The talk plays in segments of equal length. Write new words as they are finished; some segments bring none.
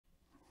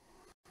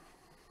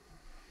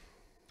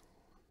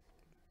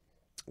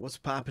What's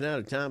popping out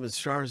of Diamond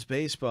Stars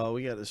Baseball?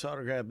 We got this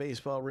autograph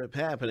baseball rip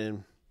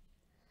happening.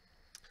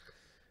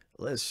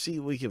 Let's see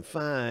what we can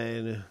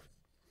find.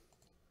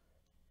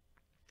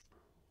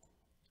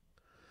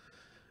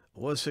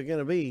 What's it going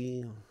to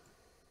be?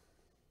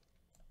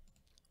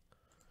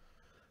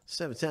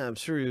 7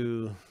 times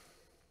through.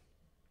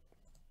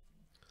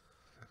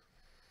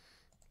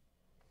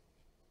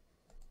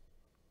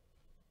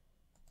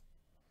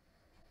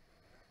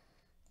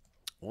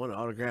 One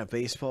autograph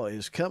baseball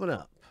is coming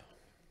up.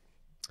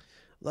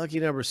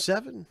 Lucky number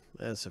 7.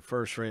 That's the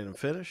first random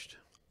finished.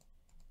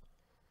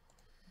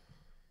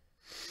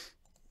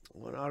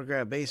 One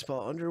autograph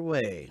baseball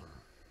underway.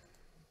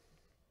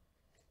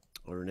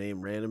 Order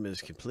name random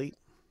is complete.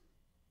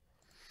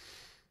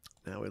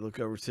 Now we look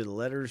over to the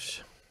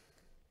letters.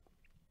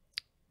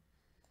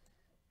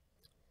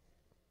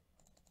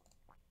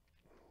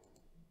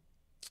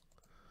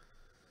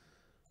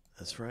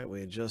 That's right,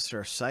 we adjust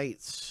our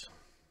sights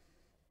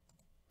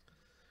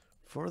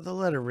for the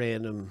letter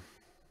random.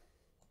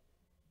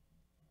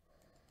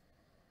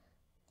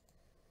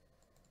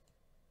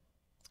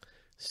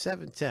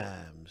 Seven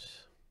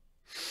times.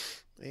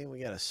 And we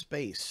got a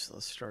space.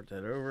 Let's start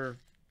that over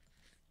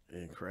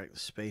and correct the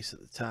space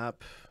at the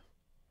top.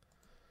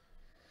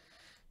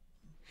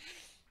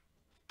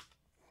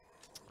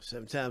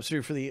 7 times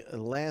through for the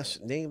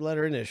last name,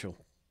 letter, initial.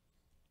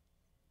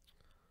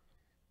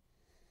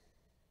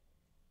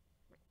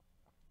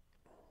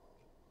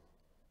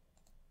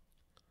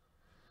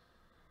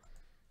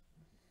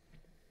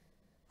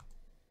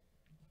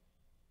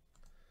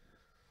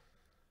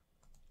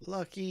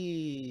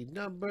 Lucky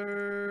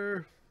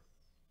number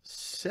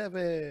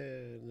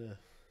 7.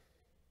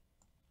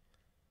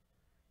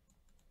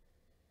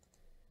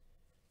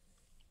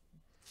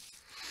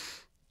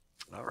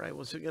 All right,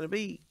 what's it going to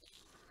be?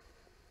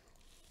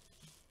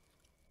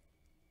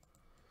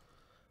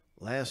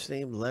 Last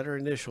name, letter,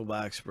 initial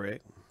box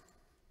break.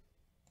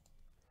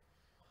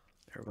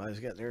 Everybody's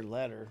got their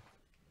letter.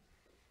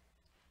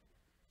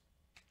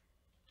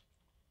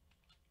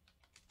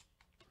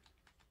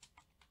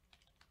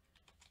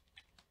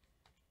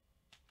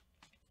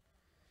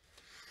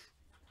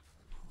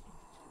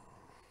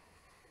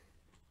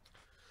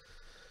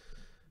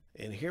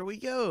 And here we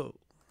go.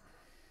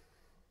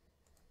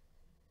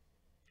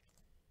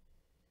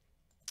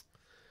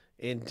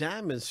 In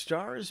Diamond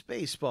Stars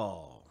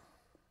Baseball.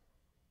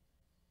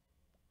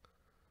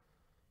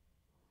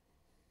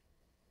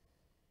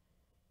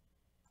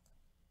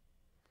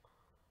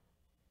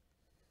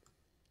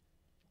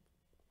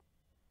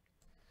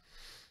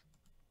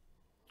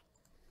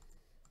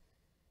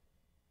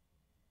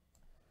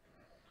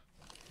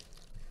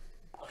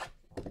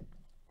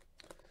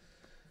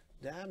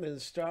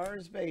 Diamond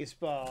Stars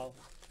Baseball.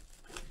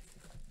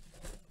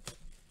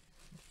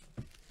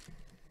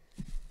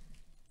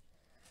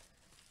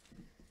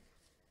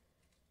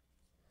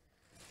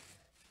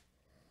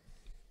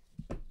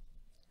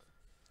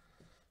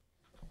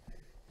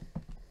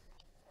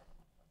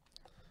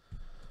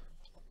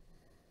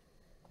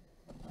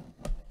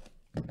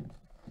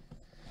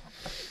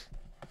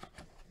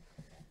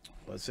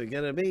 What's it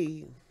going to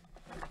be?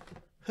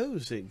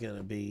 Who's it going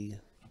to be?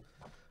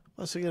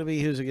 What's it going to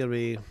be? Who's it going to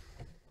be?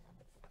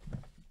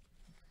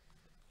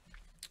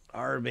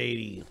 R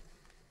Beatty.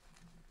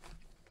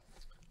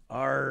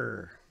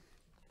 R.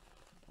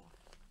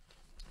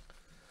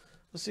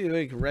 Let's see if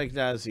we can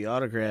recognize the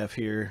autograph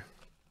here.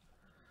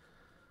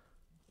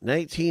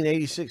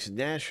 1986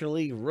 National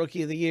League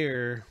Rookie of the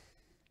Year.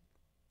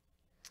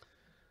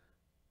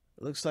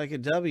 Looks like a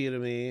W to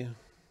me.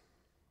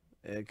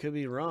 It could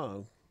be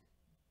wrong.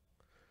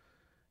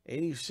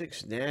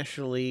 86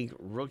 National League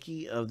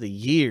Rookie of the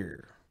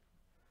Year.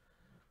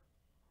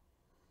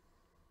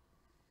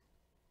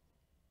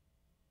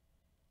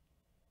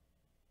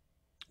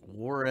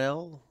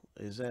 Worrell.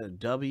 Is that a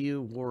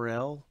W?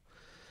 Worrell?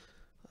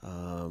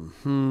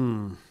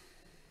 Here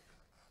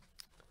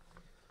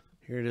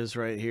it is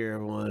right here,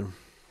 everyone.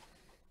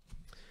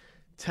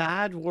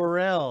 Todd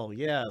Worrell.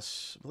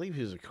 Yes. I believe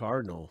he's a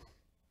Cardinal.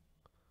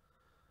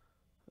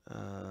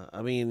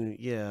 I mean,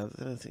 yeah,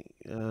 I think...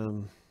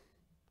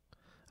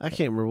 I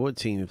can't remember what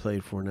team he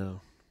played for now.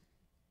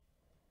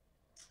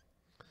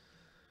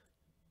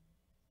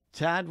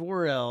 Todd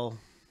Worrell,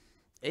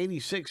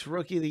 86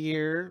 Rookie of the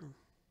Year.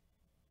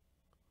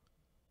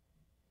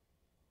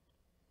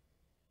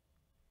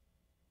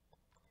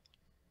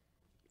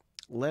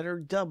 Letter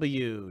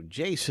W.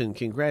 Jason,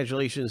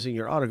 congratulations on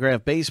your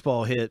autograph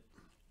baseball hit.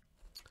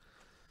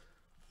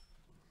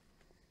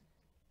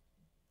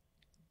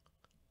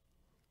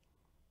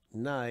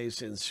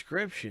 Nice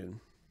inscription.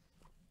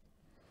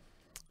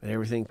 And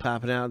everything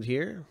popping out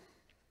here.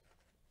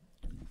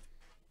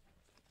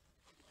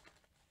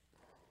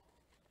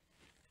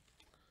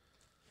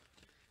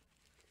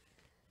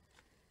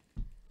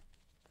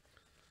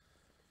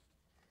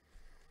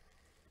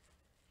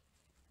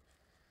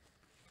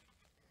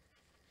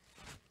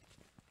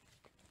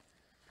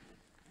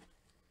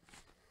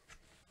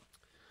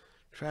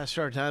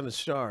 Tristar Diamond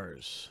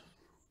Stars.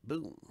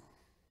 Boom.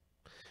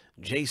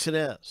 Jason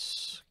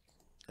S.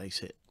 Nice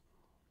hit.